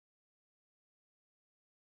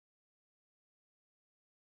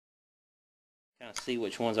Kind of see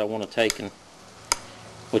which ones I want to take and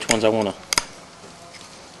which ones I want to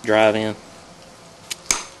drive in.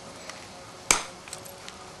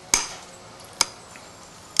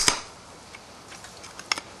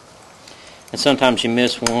 And sometimes you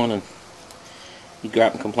miss one and you go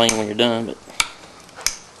out and complain when you're done, but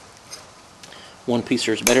one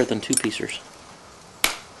piecer is better than two piecers.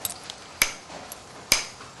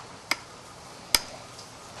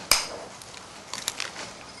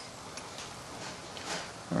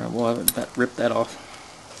 Alright, well, I've about ripped that off.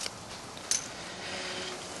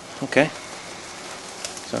 Okay.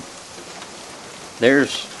 So,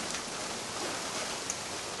 there's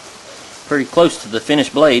pretty close to the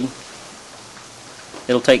finished blade.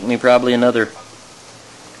 It'll take me probably another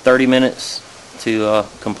 30 minutes to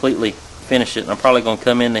completely finish it. And I'm probably going to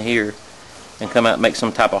come into here and come out and make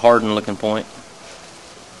some type of Hardin looking point.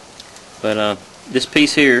 But this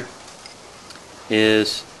piece here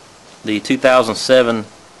is the 2007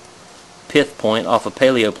 pith point off of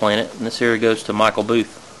Paleo Planet, and this here goes to Michael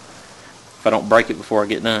Booth if I don't break it before I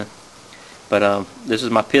get done. But this is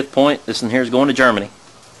my pith point. This one here is going to Germany.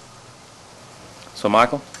 So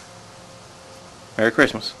Michael, Merry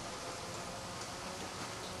Christmas.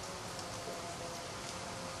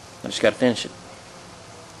 I just got to finish it.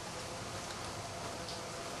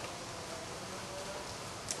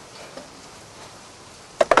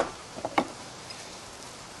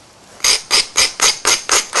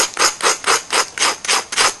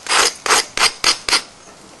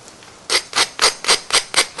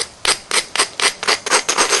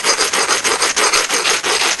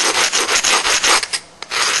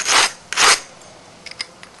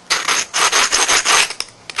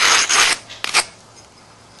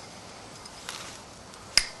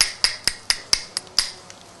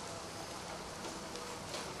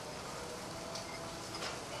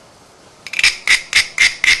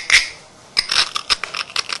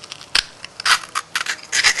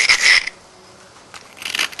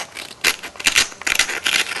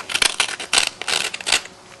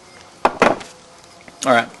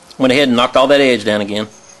 Alright, went ahead and knocked all that edge down again,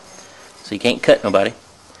 so you can't cut nobody.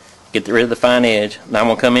 Get rid of the fine edge. Now I'm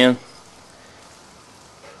going to come in,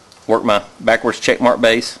 work my backwards check mark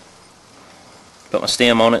base, put my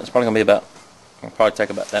stem on it. It's probably going to be about, it'll probably take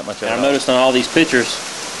about that much. And I've noticed on all these pictures,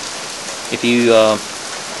 if you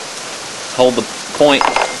hold the point,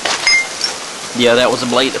 yeah, that was a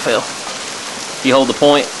blade that fell. If you hold the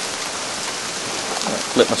point,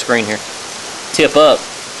 flip my screen here, tip up,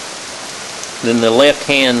 then the left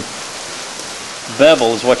hand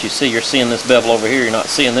bevel is what you see. You're seeing this bevel over here, you're not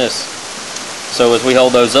seeing this. So as we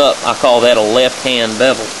hold those up, I call that a left hand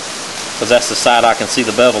bevel, because that's the side I can see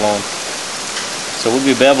the bevel on. So we'll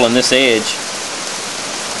be beveling this edge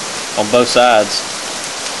on both sides.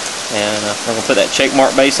 And we're going to put that check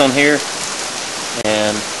mark base on here.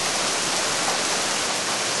 And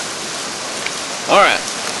alright.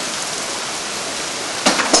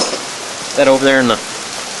 That over there in the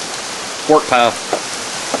work pile.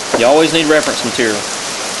 You always need reference material.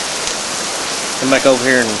 Come back over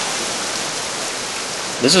here, and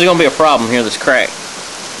this is going to be a problem here, this crack,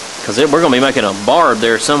 because we're going to be making a barb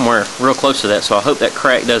there somewhere real close to that, so I hope that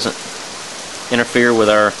crack doesn't interfere with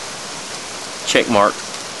our check mark.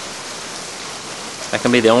 That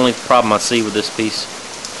can be the only problem I see with this piece.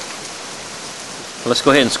 Let's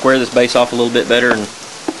go ahead and square this base off a little bit better. And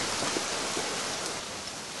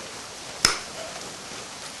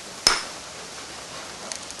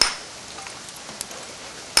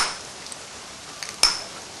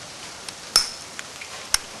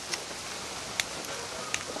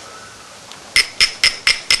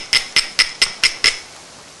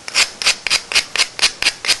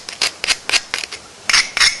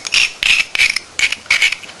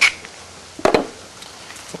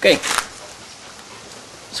okay,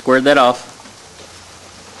 squared that off.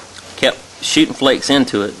 Kept shooting flakes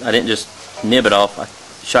into it. I didn't just nib it off. I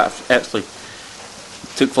actually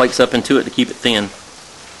took flakes up into it to keep it thin.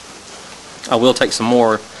 I will take some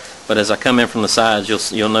more, but as I come in from the sides,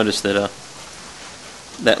 you'll notice that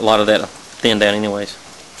that a lot of that thinned down anyways.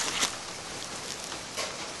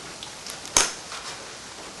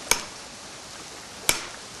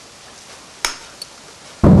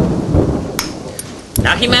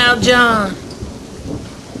 Knock him out, John.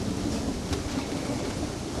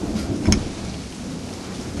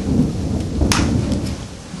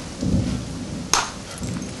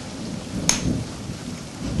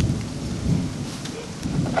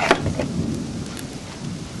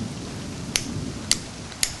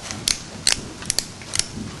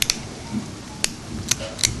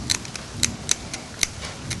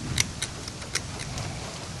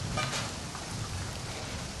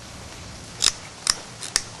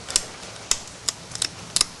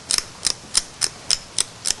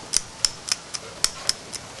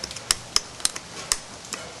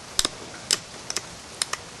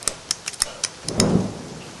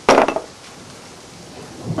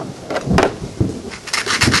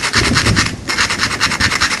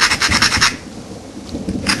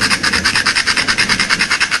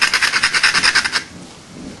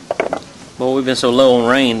 Boy, we've been so low on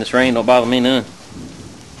rain. This rain don't bother me none.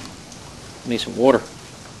 Need some water.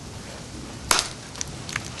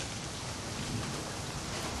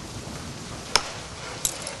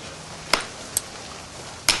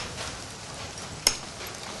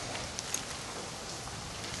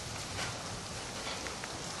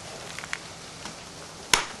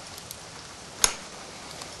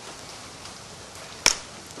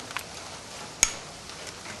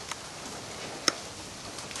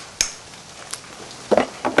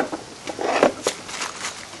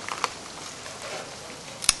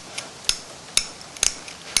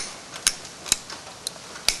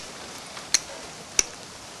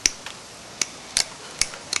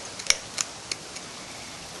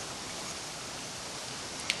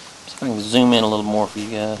 I can zoom in a little more for you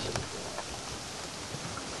guys.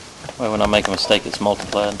 Well, when I make a mistake, it's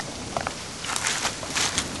multiplied.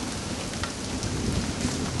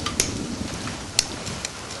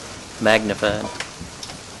 Magnified.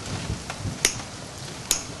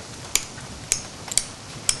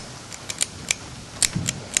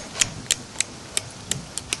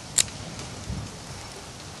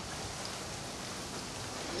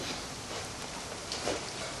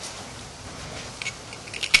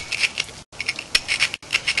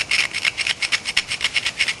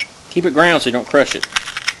 Keep it ground so you don't crush it.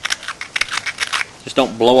 Just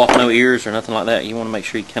don't blow off no ears or nothing like that. You want to make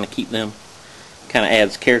sure you kind of keep them. Kind of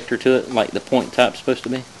adds character to it, like the point type's supposed to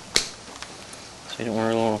be. So you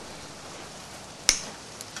don't want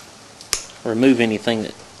to remove anything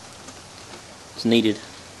that's needed.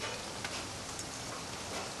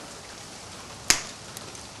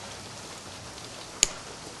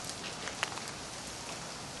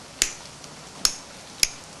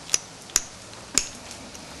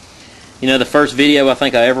 You know, the first video I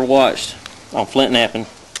think I ever watched on flint knapping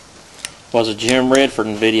was a Jim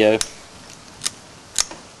Redford video,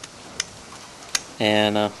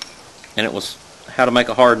 and it was how to make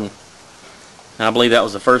a Hardin. And I believe that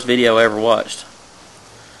was the first video I ever watched.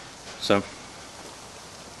 So if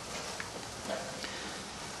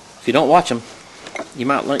you don't watch them, you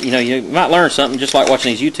might learn. You might learn something just like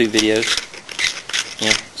watching these YouTube videos. You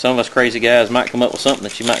know, some of us crazy guys might come up with something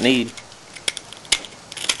that you might need.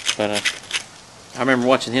 But I remember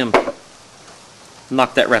watching him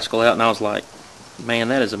knock that rascal out, and I was like, man,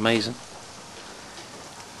 that is amazing.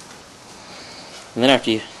 And then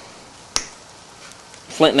after you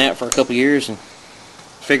flint knap for a couple years and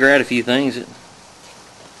figure out a few things, it's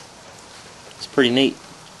pretty neat.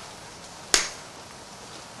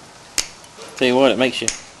 Tell you what, it makes you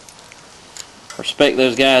respect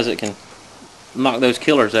those guys that can knock those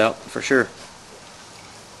killers out, for sure.